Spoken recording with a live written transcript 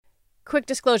Quick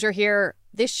disclosure here.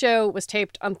 This show was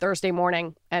taped on Thursday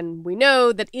morning, and we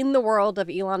know that in the world of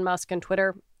Elon Musk and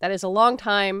Twitter, that is a long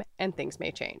time and things may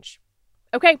change.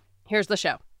 Okay, here's the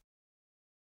show.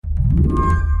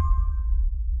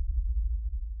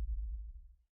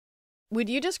 Would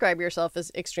you describe yourself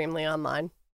as extremely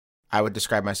online? I would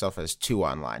describe myself as too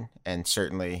online, and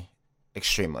certainly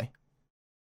extremely.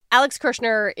 Alex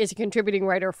Kirshner is a contributing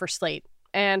writer for Slate,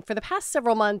 and for the past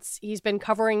several months, he's been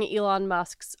covering Elon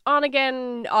Musk's on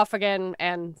again, off again,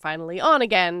 and finally on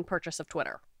again purchase of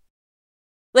Twitter.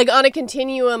 Like on a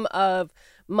continuum of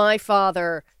my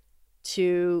father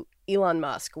to Elon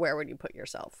Musk, where would you put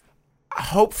yourself?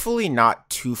 Hopefully not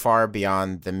too far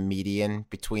beyond the median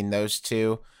between those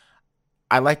two.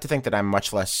 I like to think that I'm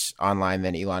much less online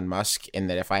than Elon Musk, in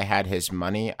that if I had his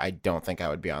money, I don't think I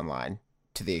would be online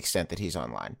to the extent that he's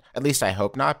online. At least I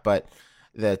hope not, but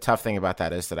the tough thing about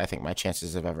that is that I think my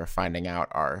chances of ever finding out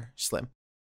are slim.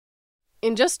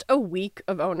 In just a week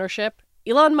of ownership,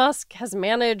 Elon Musk has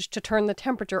managed to turn the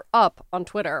temperature up on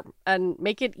Twitter and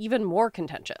make it even more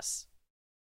contentious.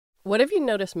 What have you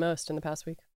noticed most in the past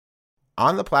week?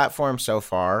 On the platform so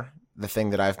far, the thing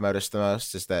that I've noticed the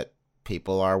most is that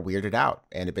people are weirded out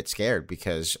and a bit scared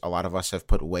because a lot of us have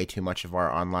put way too much of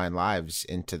our online lives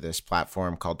into this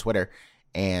platform called Twitter.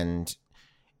 And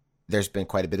there's been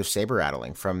quite a bit of saber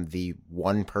rattling from the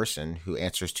one person who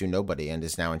answers to nobody and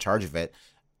is now in charge of it.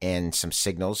 And some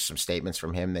signals, some statements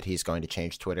from him that he's going to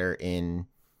change Twitter in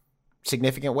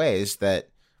significant ways that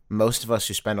most of us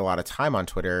who spend a lot of time on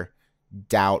Twitter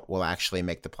doubt will actually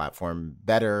make the platform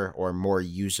better or more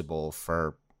usable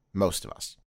for most of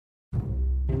us.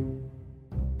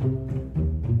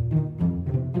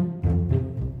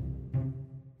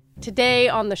 Today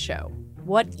on the show,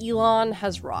 what Elon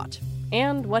has wrought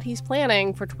and what he's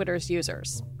planning for Twitter's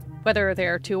users, whether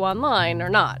they're too online or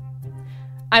not.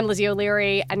 I'm Lizzie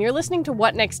O'Leary, and you're listening to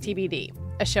What Next TBD,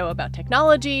 a show about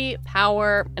technology,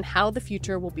 power, and how the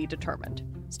future will be determined.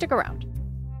 Stick around.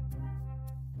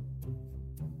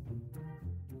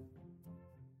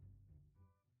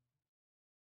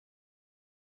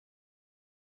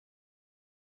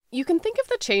 You can think of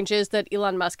the changes that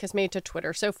Elon Musk has made to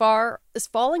Twitter so far as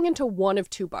falling into one of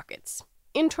two buckets,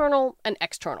 internal and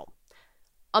external.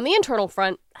 On the internal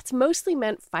front, that's mostly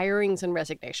meant firings and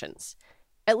resignations.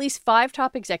 At least 5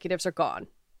 top executives are gone,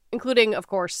 including, of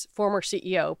course, former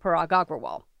CEO Parag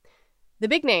Agrawal. The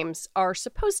big names are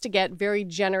supposed to get very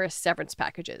generous severance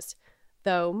packages,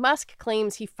 though Musk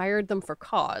claims he fired them for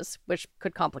cause, which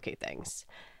could complicate things.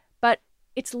 But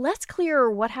it's less clear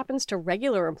what happens to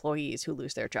regular employees who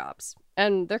lose their jobs,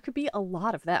 and there could be a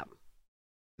lot of them.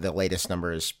 The latest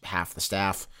number is half the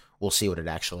staff. We'll see what it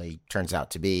actually turns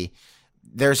out to be.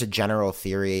 There's a general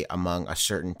theory among a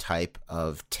certain type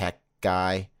of tech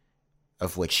guy,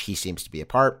 of which he seems to be a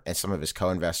part, and some of his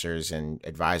co-investors and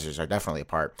advisors are definitely a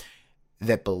part,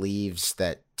 that believes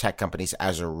that tech companies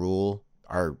as a rule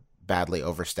are badly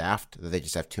overstaffed, that they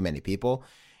just have too many people.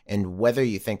 And whether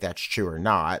you think that's true or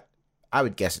not, I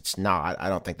would guess it's not. I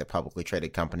don't think that publicly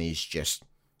traded companies just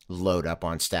load up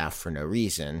on staff for no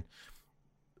reason.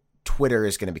 Twitter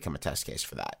is going to become a test case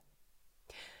for that.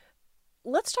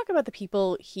 Let's talk about the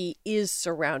people he is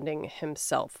surrounding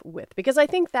himself with, because I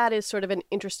think that is sort of an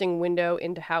interesting window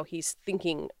into how he's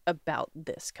thinking about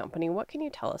this company. What can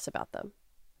you tell us about them?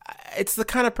 It's the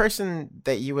kind of person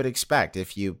that you would expect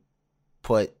if you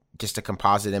put just a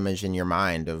composite image in your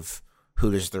mind of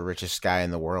who does the richest guy in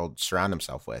the world surround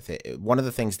himself with. One of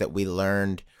the things that we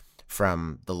learned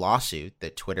from the lawsuit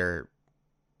that Twitter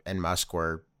and Musk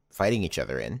were fighting each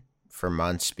other in for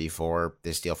months before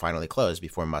this deal finally closed,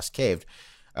 before Musk caved,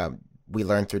 we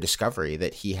learned through discovery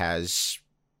that he has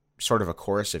sort of a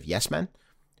chorus of yes men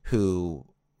who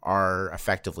are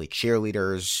effectively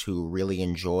cheerleaders, who really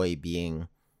enjoy being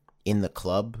in the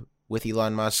club with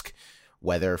Elon Musk,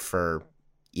 whether for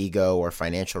ego or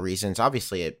financial reasons.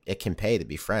 Obviously, it can pay to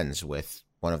be friends with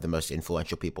one of the most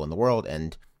influential people in the world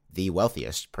and the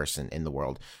wealthiest person in the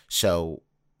world. So,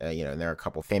 and there are a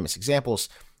couple famous examples,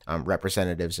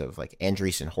 representatives of like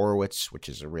Andreessen Horowitz, which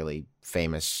is a really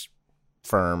famous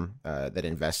firm that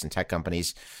invests in tech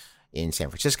companies in San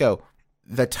Francisco.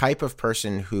 The type of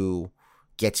person who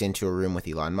gets into a room with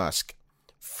Elon Musk,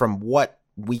 from what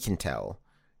we can tell,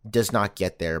 does not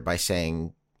get there by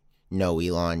saying, no,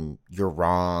 Elon, you're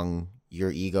wrong.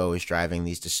 Your ego is driving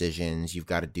these decisions. You've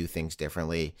got to do things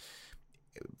differently.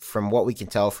 From what we can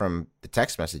tell from the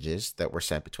text messages that were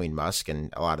sent between Musk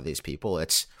and a lot of these people,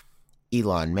 it's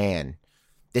Elon, man,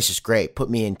 this is great. Put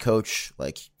me in, coach.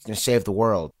 Like, you're going to save the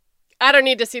world. I don't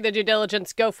need to see the due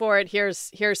diligence. Go for it.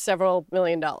 Here's several $1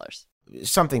 million.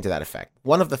 Something to that effect.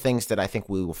 One of the things that I think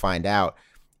we will find out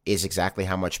is exactly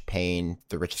how much pain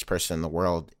the richest person in the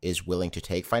world is willing to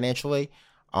take financially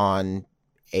on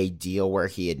a deal where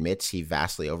he admits he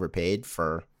vastly overpaid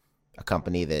for a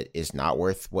company that is not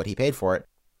worth what he paid for it.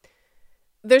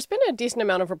 There's been a decent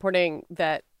amount of reporting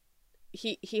that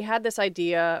he had this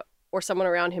idea, or someone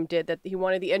around him did, that he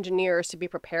wanted the engineers to be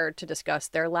prepared to discuss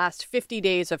their last 50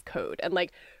 days of code and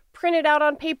like print it out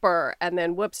on paper. And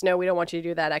then, whoops, no, we don't want you to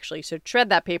do that, actually. So shred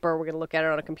that paper. We're going to look at it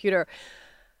on a computer.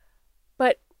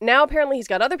 But now apparently he's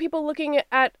got other people looking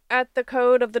at the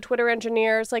code of the Twitter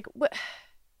engineers. Like, why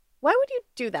would you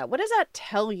do that? What does that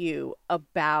tell you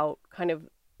about kind of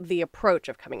the approach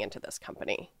of coming into this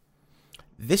company?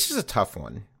 This is a tough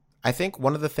one. I think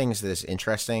one of the things that is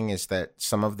interesting is that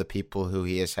some of the people who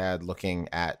he has had looking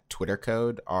at Twitter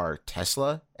code are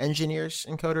Tesla engineers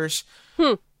and coders.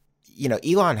 You know,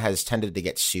 Elon has tended to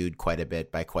get sued quite a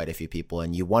bit by quite a few people,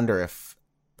 and you wonder if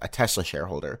a Tesla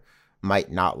shareholder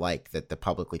might not like that the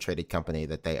publicly traded company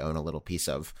that they own a little piece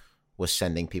of was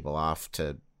sending people off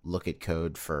to look at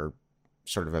code for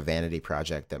sort of a vanity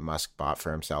project that Musk bought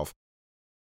for himself.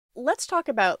 Let's talk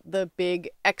about the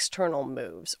big external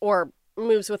moves, or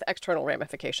moves with external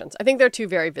ramifications. I think there are two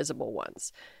very visible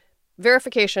ones: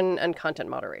 verification and content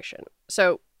moderation.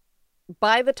 So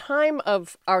by the time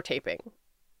of our taping,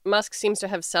 Musk seems to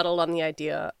have settled on the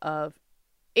idea of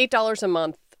 $8 a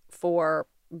month for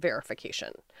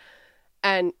verification.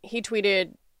 And he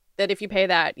tweeted that if you pay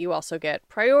that, you also get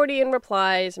priority in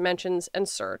replies, mentions, and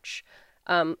search,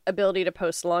 ability to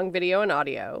post long video and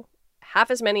audio,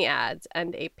 half as many ads,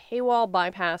 and a paywall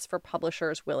bypass for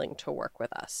publishers willing to work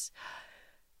with us.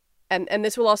 And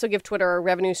this will also give Twitter a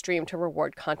revenue stream to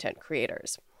reward content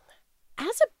creators.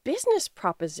 As a business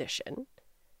proposition,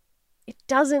 it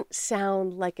doesn't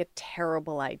sound like a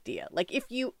terrible idea. Like, if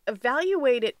you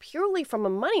evaluate it purely from a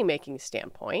money-making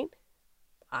standpoint,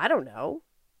 I don't know,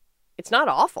 it's not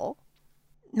awful.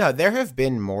 No, there have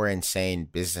been more insane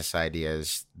business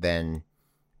ideas than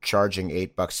charging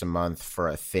 $8 a month for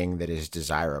a thing that is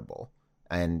desirable.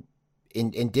 And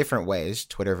in different ways,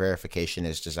 Twitter verification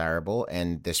is desirable,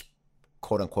 and this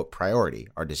quote unquote priority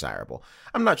are desirable.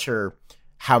 I'm not sure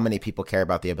how many people care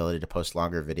about the ability to post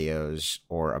longer videos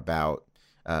or about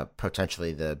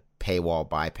potentially the paywall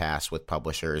bypass with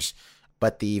publishers,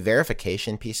 but the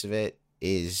verification piece of it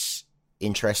is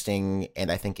interesting,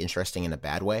 and I think interesting in a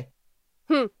bad way.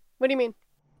 What do you mean?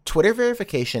 Twitter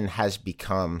verification has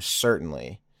become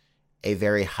certainly a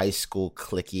very high school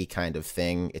cliquey kind of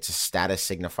thing. It's a status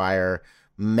signifier.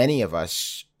 Many of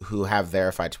us who have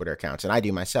verified Twitter accounts, and I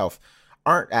do myself,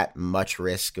 aren't at much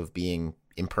risk of being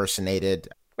impersonated.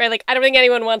 Right, like, I don't think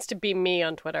anyone wants to be me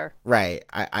on Twitter. Right.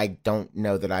 I don't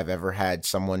know that I've ever had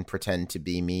someone pretend to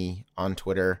be me on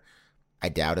Twitter. I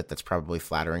doubt it. That's probably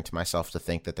flattering to myself to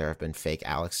think that there have been fake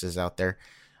Alexes out there.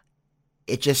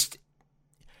 It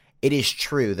is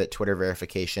true that Twitter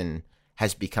verification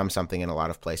has become something in a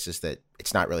lot of places that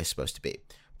it's not really supposed to be.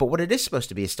 But what it is supposed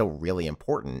to be is still really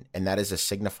important, and that is a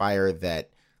signifier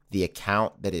that the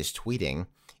account that is tweeting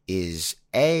is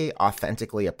A,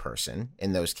 authentically a person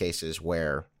in those cases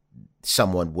where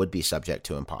someone would be subject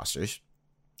to imposters,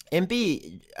 and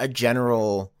B, a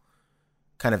general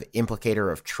kind of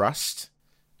implicator of trust,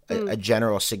 a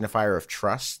general signifier of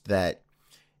trust that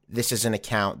this is an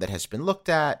account that has been looked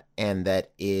at and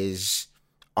that is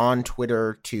on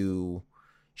Twitter to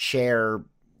share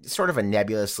sort of a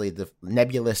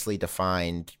nebulously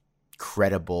defined,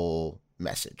 credible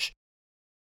message.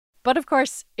 But of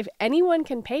course, if anyone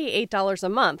can pay $8 a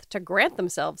month to grant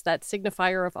themselves that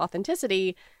signifier of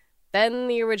authenticity, then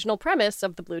the original premise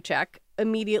of the blue check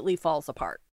immediately falls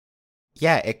apart.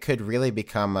 Yeah, it could really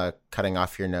become a cutting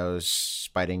off your nose,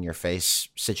 spiting your face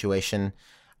situation.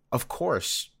 Of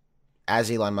course,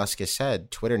 as Elon Musk has said,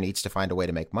 Twitter needs to find a way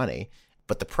to make money.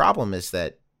 But the problem is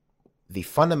that the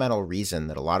fundamental reason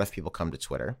that a lot of people come to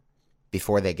Twitter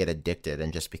before they get addicted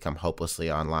and just become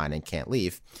hopelessly online and can't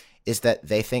leave is that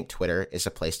they think Twitter is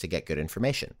a place to get good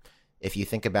information. If you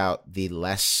think about the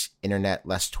less internet,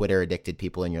 less Twitter addicted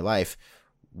people in your life,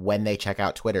 when they check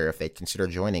out Twitter, if they consider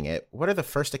joining it, what are the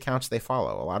first accounts they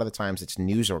follow? A lot of the times it's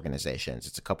news organizations.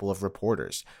 It's a couple of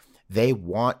reporters. They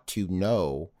want to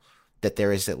know that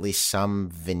there is at least some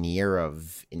veneer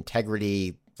of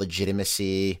integrity,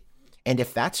 legitimacy. And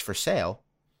if that's for sale,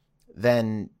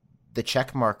 then the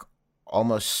check mark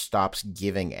almost stops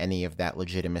giving any of that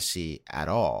legitimacy at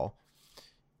all.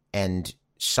 And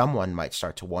someone might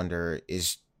start to wonder,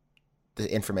 is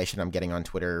the information I'm getting on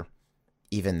Twitter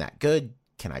even that good?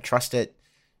 Can I trust it?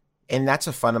 And that's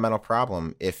a fundamental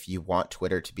problem if you want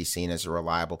Twitter to be seen as a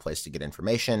reliable place to get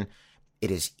information. It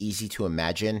is easy to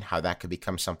imagine how that could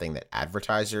become something that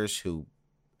advertisers who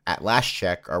at last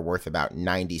check are worth about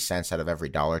 90 cents out of every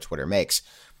dollar Twitter makes,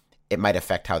 it might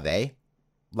affect how they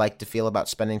like to feel about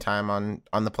spending time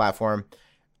on the platform.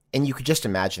 And you could just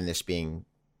imagine this being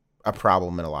a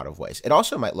problem in a lot of ways. It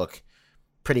also might look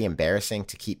pretty embarrassing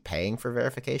to keep paying for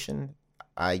verification.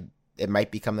 It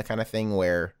might become the kind of thing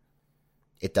where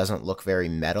it doesn't look very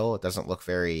metal. It doesn't look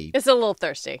very... It's a little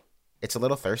thirsty. It's a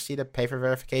little thirsty to pay for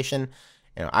verification.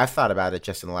 I've thought about it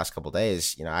just in the last couple of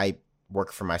days. I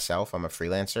work for myself. I'm a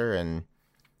freelancer, and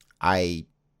I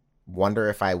wonder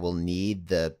if I will need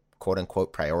the quote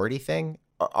unquote priority thing.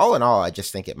 All in all, I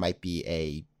just think it might be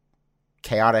a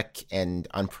chaotic and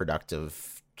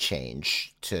unproductive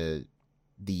change to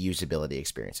the usability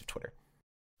experience of Twitter.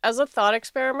 As a thought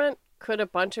experiment, could a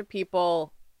bunch of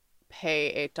people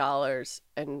pay $8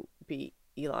 and be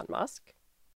Elon Musk?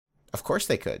 Of course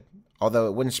they could. Although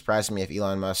it wouldn't surprise me if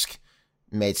Elon Musk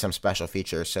made some special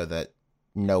feature so that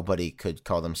nobody could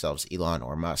call themselves Elon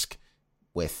or Musk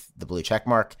with the blue check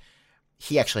mark.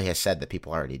 He actually has said that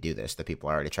people already do this, that people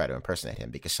already try to impersonate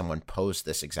him because someone posed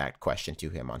this exact question to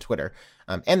him on Twitter.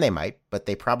 And they might, but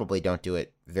they probably don't do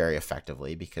it very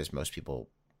effectively because most people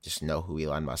just know who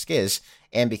Elon Musk is,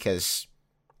 and because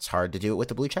it's hard to do it with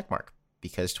the blue check mark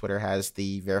because Twitter has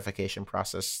the verification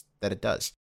process that it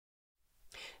does.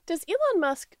 Does Elon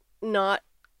Musk not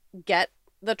get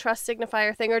the trust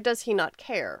signifier thing, or does he not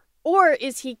care? Or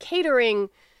is he catering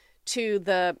to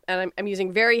the, and I'm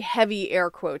using very heavy air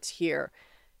quotes here,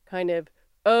 kind of,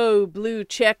 blue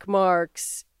check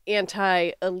marks,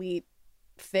 anti-elite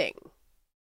thing?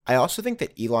 I also think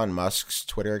that Elon Musk's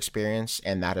Twitter experience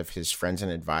and that of his friends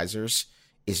and advisors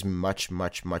is much,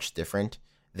 much, much different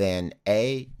than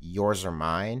A, yours or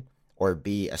mine, or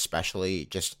B, especially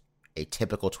just a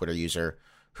typical Twitter user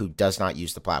who does not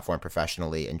use the platform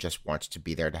professionally and just wants to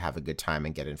be there to have a good time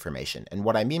and get information. And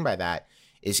what I mean by that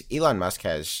is Elon Musk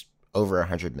has over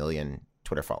 100 million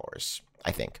Twitter followers,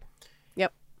 I think.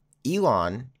 Yep.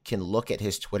 Elon can look at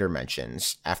his Twitter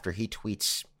mentions after he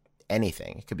tweets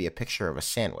anything. It could be a picture of a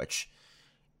sandwich,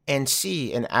 and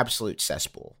see an absolute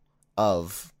cesspool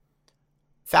of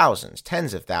thousands,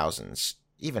 tens of thousands,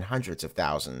 even hundreds of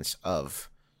thousands of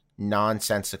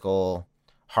nonsensical,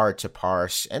 hard to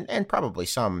parse, and probably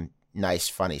some nice,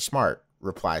 funny, smart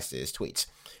replies to his tweets.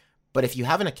 But if you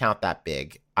have an account that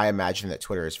big, I imagine that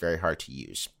Twitter is very hard to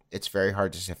use. It's very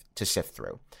hard to sift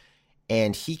through.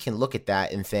 And he can look at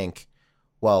that and think,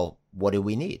 well, what do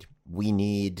we need? We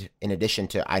need, in addition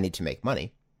to, I need to make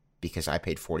money because I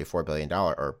paid $44 billion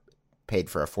or paid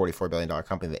for a $44 billion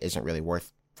company that isn't really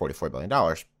worth $44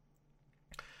 billion.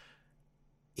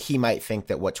 He might think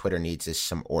that what Twitter needs is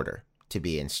some order to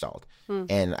be installed.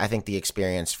 And I think the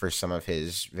experience for some of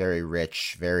his very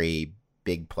rich, very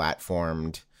big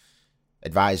platformed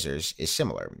advisors is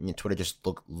similar. Twitter just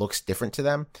looks different to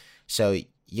them. So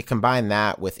you combine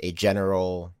that with a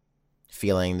general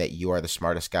feeling that you are the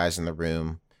smartest guys in the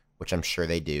room, which I'm sure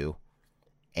they do,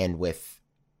 and with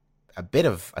a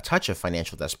touch of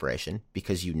financial desperation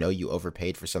because you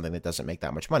overpaid for something that doesn't make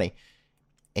that much money,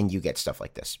 and you get stuff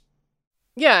like this.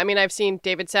 Yeah, I mean, I've seen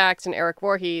David Sachs and Eric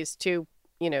Voorhees, two,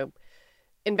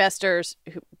 investors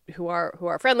who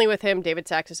are friendly with him. David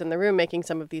Sachs is in the room making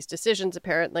some of these decisions,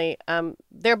 apparently.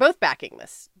 They're both backing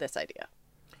this idea.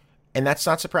 And that's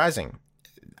not surprising.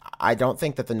 I don't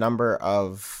think that the number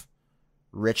of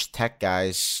rich tech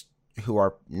guys who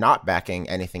are not backing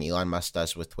anything Elon Musk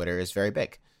does with Twitter is very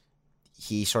big.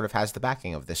 He sort of has the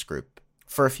backing of this group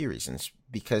for a few reasons.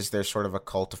 Because there's sort of a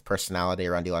cult of personality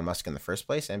around Elon Musk in the first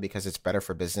place, and because it's better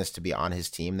for business to be on his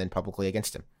team than publicly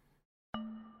against him.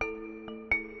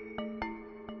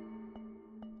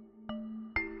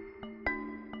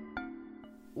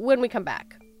 When we come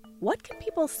back, what can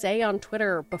people say on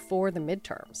Twitter before the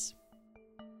midterms?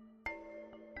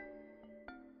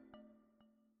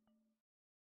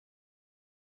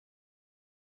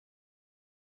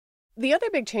 The other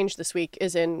big change this week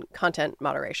is in content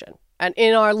moderation. And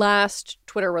in our last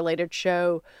Twitter-related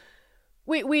show,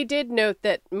 we did note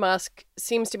that Musk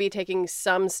seems to be taking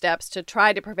some steps to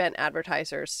try to prevent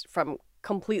advertisers from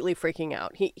completely freaking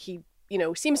out. He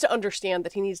seems to understand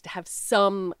that he needs to have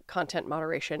some content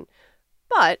moderation,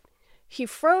 but he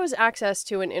froze access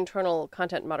to an internal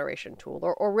content moderation tool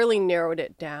or really narrowed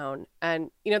it down. And,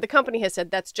 the company has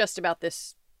said that's just about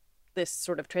this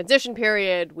sort of transition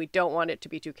period. We don't want it to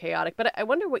be too chaotic, but I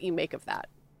wonder what you make of that.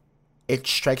 It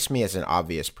strikes me as an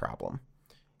obvious problem.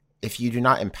 If you do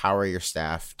not empower your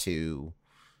staff to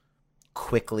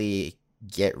quickly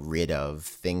get rid of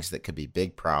things that could be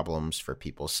big problems for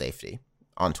people's safety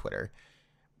on Twitter,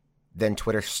 then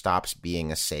Twitter stops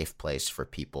being a safe place for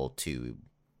people to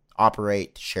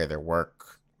operate, share their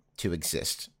work, to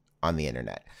exist on the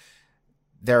internet.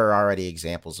 There are already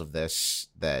examples of this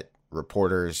that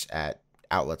reporters at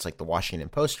outlets like the Washington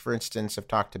Post, for instance, have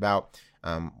talked about.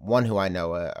 One who I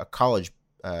know, a college,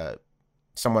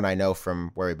 someone I know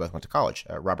from where we both went to college,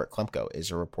 Robert Klemko, is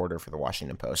a reporter for the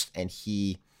Washington Post. And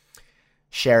he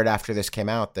shared after this came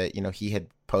out that, he had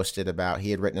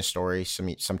written a story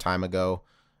some time ago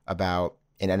about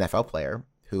an NFL player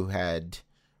who had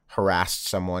harassed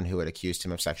someone who had accused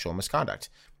him of sexual misconduct.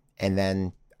 And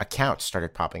then accounts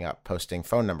started popping up, posting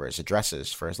phone numbers,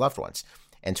 addresses for his loved ones.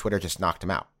 And Twitter just knocked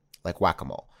him out like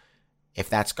whack-a-mole. If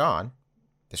that's gone,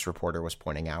 this reporter was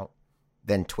pointing out,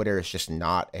 then Twitter is just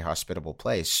not a hospitable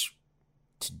place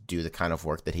to do the kind of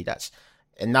work that he does.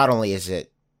 And not only is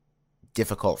it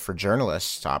difficult for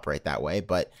journalists to operate that way,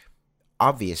 but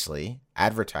obviously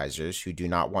advertisers who do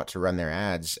not want to run their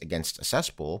ads against a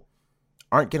cesspool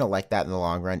aren't going to like that in the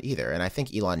long run either. And I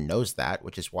think Elon knows that,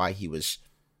 which is why he was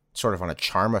sort of on a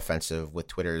charm offensive with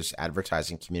Twitter's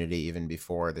advertising community even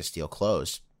before this deal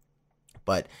closed.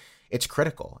 But it's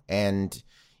critical. And,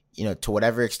 to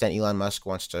whatever extent Elon Musk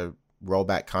wants to roll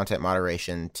back content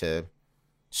moderation to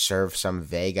serve some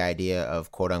vague idea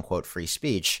of quote unquote free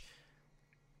speech,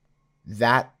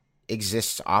 that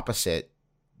exists opposite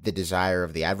the desire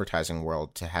of the advertising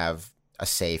world to have a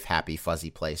safe, happy, fuzzy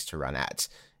place to run ads.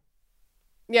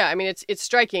 Yeah, I mean, it's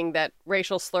striking that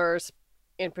racial slurs,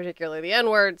 in particular the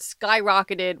N-word,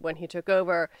 skyrocketed when he took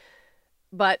over.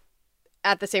 But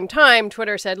at the same time,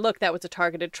 Twitter said, look, that was a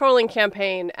targeted trolling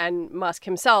campaign. And Musk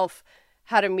himself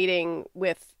had a meeting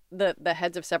with the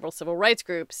heads of several civil rights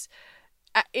groups.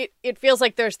 It feels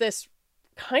like there's this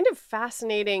kind of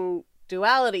fascinating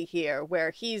duality here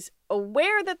where he's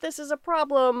aware that this is a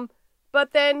problem,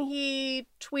 but then he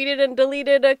tweeted and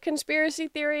deleted a conspiracy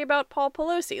theory about Paul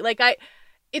Pelosi.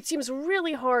 It seems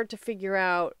really hard to figure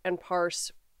out and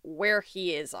parse where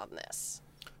he is on this.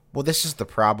 Well, this is the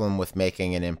problem with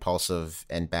making an impulsive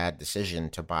and bad decision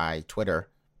to buy Twitter,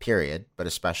 period, but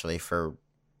especially for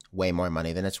way more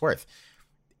money than it's worth.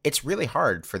 It's really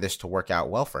hard for this to work out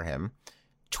well for him.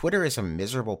 Twitter is a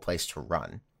miserable place to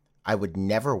run. I would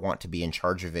never want to be in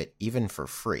charge of it, even for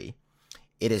free.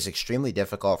 It is extremely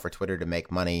difficult for Twitter to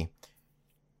make money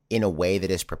in a way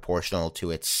that is proportional to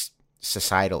its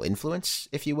societal influence,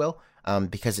 if you will,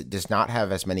 because it does not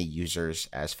have as many users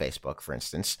as Facebook, for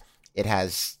instance. It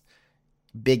has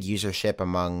big usership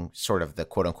among sort of the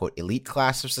quote-unquote elite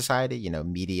class of society,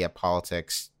 media,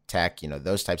 politics, tech,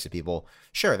 those types of people.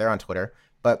 Sure, they're on Twitter,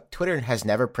 but Twitter has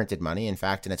never printed money. In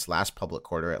fact, in its last public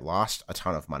quarter, it lost a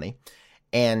ton of money.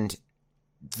 And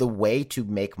the way to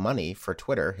make money for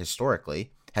Twitter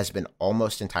historically has been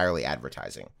almost entirely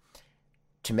advertising.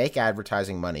 To make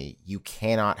advertising money, you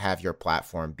cannot have your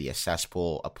platform be a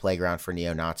cesspool, a playground for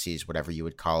neo-Nazis, whatever you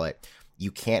would call it.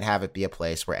 You can't have it be a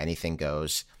place where anything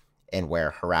goes and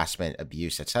where harassment,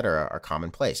 abuse, etc. are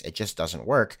commonplace. It just doesn't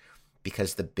work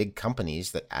because the big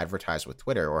companies that advertise with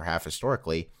Twitter or have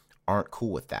historically aren't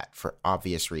cool with that for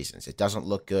obvious reasons. It doesn't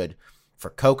look good for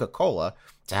Coca-Cola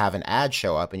to have an ad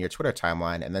show up in your Twitter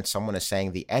timeline and then someone is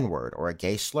saying the N-word or a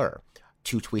gay slur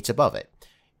 2 tweets above it.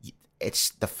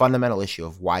 It's the fundamental issue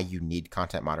of why you need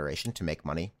content moderation to make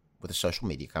money with a social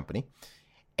media company.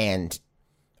 And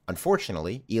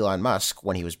unfortunately, Elon Musk,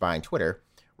 when he was buying Twitter,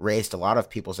 raised a lot of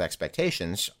people's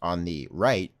expectations on the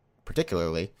right,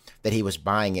 particularly, that he was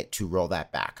buying it to roll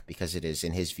that back because it is,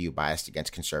 in his view, biased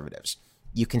against conservatives.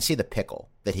 You can see the pickle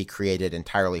that he created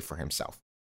entirely for himself.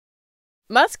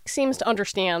 Musk seems to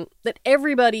understand that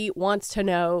everybody wants to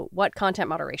know what content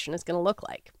moderation is going to look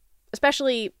like,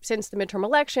 especially since the midterm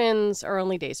elections are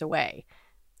only days away.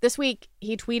 This week,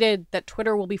 he tweeted that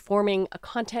Twitter will be forming a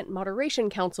content moderation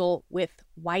council with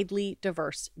widely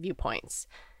diverse viewpoints.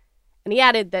 And he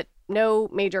added that no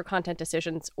major content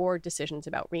decisions or decisions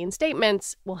about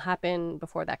reinstatements will happen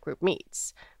before that group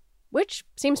meets, which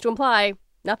seems to imply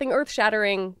nothing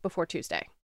earth-shattering before Tuesday.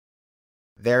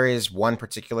 There is one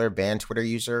particular banned Twitter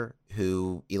user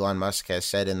who Elon Musk has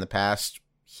said in the past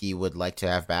he would like to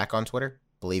have back on Twitter,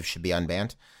 believes should be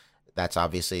unbanned. That's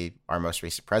obviously our most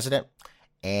recent president.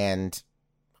 And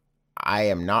I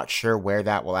am not sure where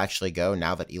that will actually go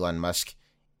now that Elon Musk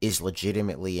is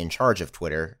legitimately in charge of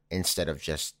Twitter instead of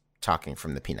just talking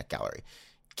from the peanut gallery.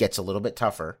 It gets a little bit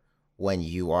tougher when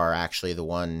you are actually the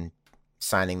one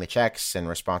signing the checks and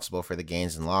responsible for the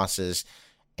gains and losses.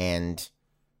 And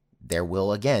there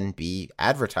will again be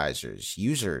advertisers,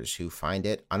 users who find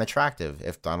it unattractive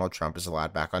if Donald Trump is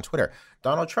allowed back on Twitter.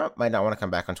 Donald Trump might not want to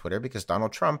come back on Twitter because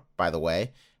Donald Trump, by the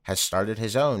way, has started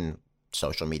his own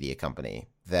social media company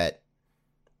that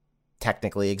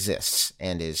technically exists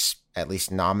and is at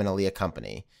least nominally a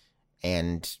company.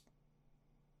 And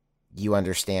you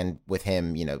understand with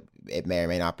him, it may or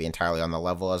may not be entirely on the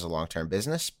level as a long-term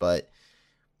business, but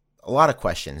a lot of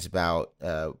questions about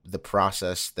the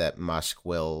process that Musk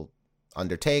will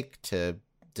undertake to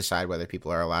decide whether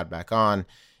people are allowed back on,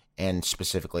 and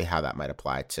specifically how that might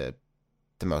apply to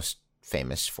the most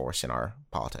famous force in our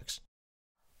politics.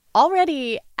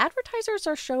 Already, advertisers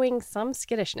are showing some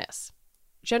skittishness.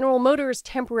 General Motors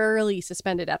temporarily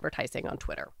suspended advertising on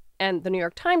Twitter, and the New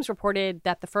York Times reported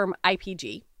that the firm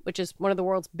IPG, which is one of the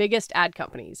world's biggest ad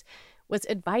companies, was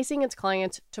advising its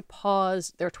clients to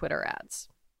pause their Twitter ads.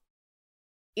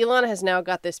 Elon has now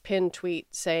got this pinned tweet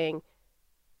saying,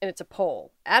 and it's a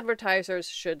poll, advertisers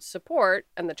should support,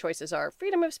 and the choices are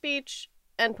freedom of speech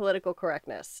and political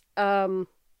correctness. And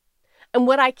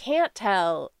what I can't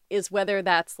tell is whether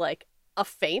that's like a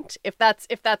feint, if that's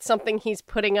something he's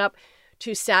putting up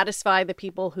to satisfy the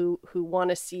people who want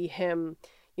to see him,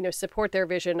 support their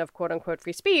vision of quote unquote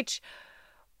free speech,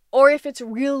 or if it's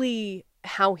really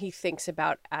how he thinks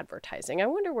about advertising. I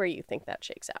wonder where you think that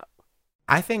shakes out.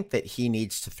 I think that he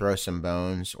needs to throw some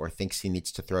bones, or thinks he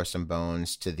needs to throw some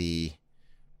bones, to the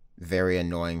very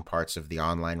annoying parts of the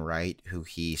online right who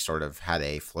he sort of had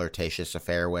a flirtatious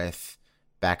affair with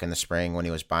back in the spring when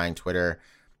he was buying Twitter.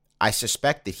 I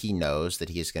suspect that he knows that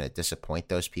he is going to disappoint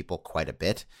those people quite a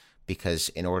bit, because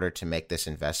in order to make this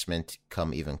investment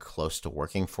come even close to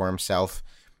working for himself,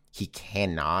 he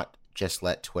cannot just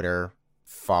let Twitter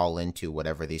fall into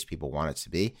whatever these people want it to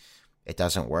be. It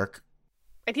doesn't work.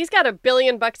 And he's got $1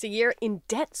 billion a year in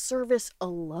debt service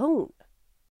alone.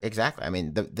 Exactly. I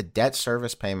mean, the debt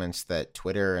service payments that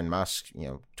Twitter and Musk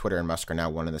are now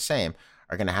one and the same,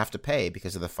 are going to have to pay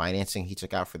because of the financing he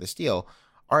took out for this deal,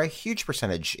 are a huge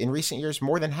percentage. In recent years,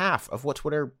 more than half of what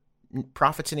Twitter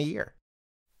profits in a year.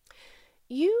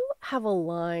 You have a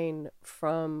line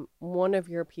from one of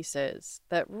your pieces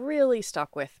that really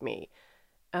stuck with me.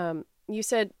 You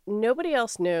said, nobody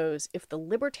else knows if the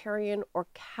libertarian or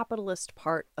capitalist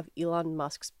part of Elon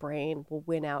Musk's brain will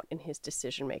win out in his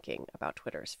decision-making about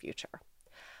Twitter's future.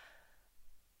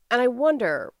 And I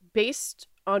wonder, based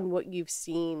on what you've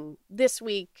seen this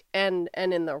week and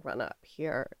in the run-up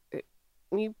here,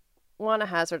 you want to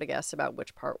hazard a guess about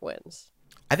which part wins?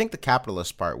 I think the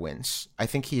capitalist part wins. I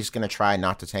think he's going to try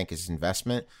not to tank his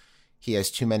investment. He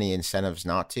has too many incentives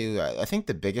not to. I think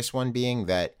the biggest one being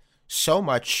that so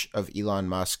much of Elon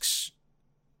Musk's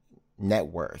net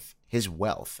worth, his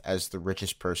wealth as the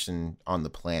richest person on the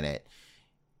planet,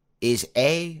 is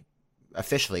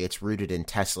officially it's rooted in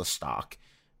Tesla stock.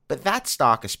 But that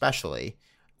stock especially,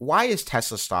 why is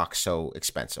Tesla stock so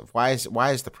expensive? Why is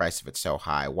the price of it so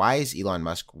high? Why is Elon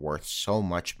Musk worth so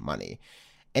much money?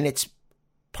 And it's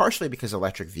partially because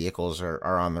electric vehicles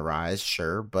are on the rise,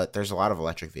 sure, but there's a lot of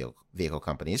electric vehicle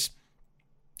companies.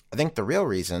 I think the real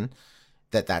reason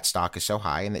that stock is so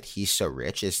high and that he's so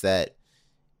rich is that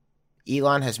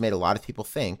Elon has made a lot of people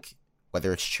think,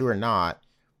 whether it's true or not,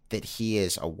 that he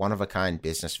is a one-of-a-kind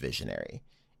business visionary,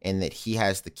 and that he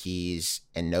has the keys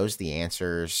and knows the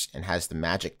answers and has the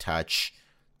magic touch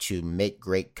to make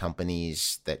great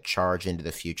companies that charge into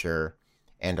the future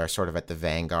and are sort of at the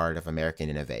vanguard of American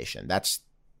innovation. That's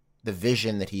the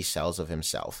vision that he sells of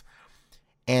himself.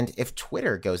 And if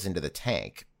Twitter goes into the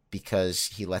tank because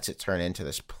he lets it turn into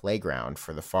this playground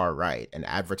for the far right, and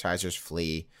advertisers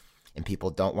flee and people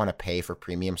don't want to pay for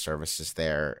premium services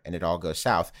there, and it all goes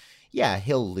south, yeah,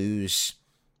 he'll lose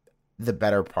the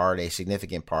better part, a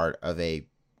significant part of a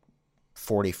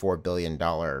 $44 billion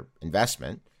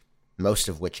investment, most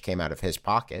of which came out of his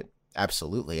pocket.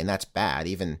 Absolutely. And that's bad.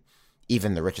 Even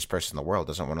the richest person in the world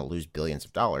doesn't want to lose billions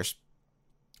of dollars.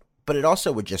 But it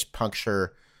also would just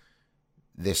puncture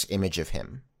this image of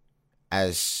him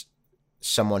as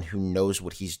someone who knows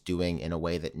what he's doing in a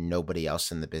way that nobody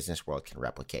else in the business world can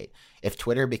replicate. If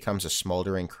Twitter becomes a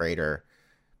smoldering crater,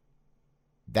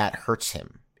 that hurts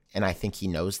him. And I think he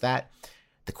knows that.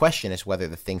 The question is whether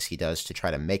the things he does to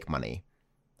try to make money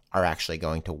are actually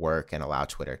going to work and allow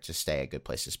Twitter to stay a good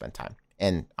place to spend time.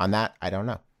 And on that, I don't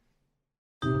know.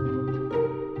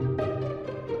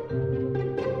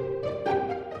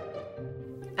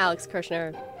 Alex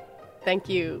Kirshner, thank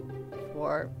you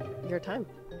for your time.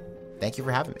 Thank you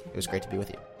for having me. It was great to be with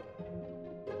you.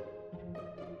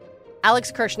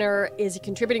 Alex Kirshner is a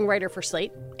contributing writer for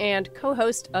Slate and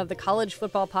co-host of the college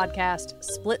football podcast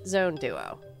Split Zone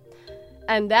Duo.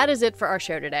 And that is it for our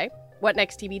show today. What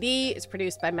Next TBD is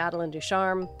produced by Madeline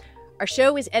Ducharme. Our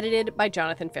show is edited by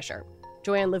Jonathan Fisher.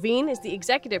 Joanne Levine is the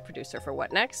executive producer for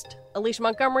What Next. Alicia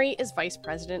Montgomery is vice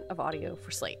president of audio for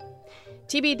Slate.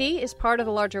 TBD is part of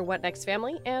the larger What Next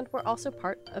family, and we're also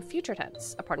part of Future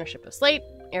Tense, a partnership of Slate,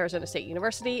 Arizona State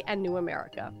University, and New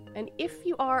America. And if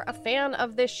you are a fan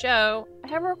of this show, I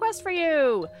have a request for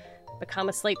you. Become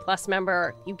a Slate Plus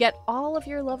member. You get all of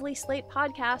your lovely Slate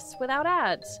podcasts without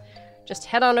ads. Just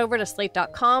head on over to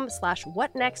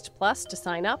slate.com/whatnextplus to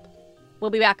sign up. We'll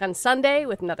be back on Sunday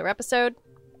with another episode.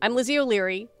 I'm Lizzie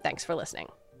O'Leary. Thanks for listening.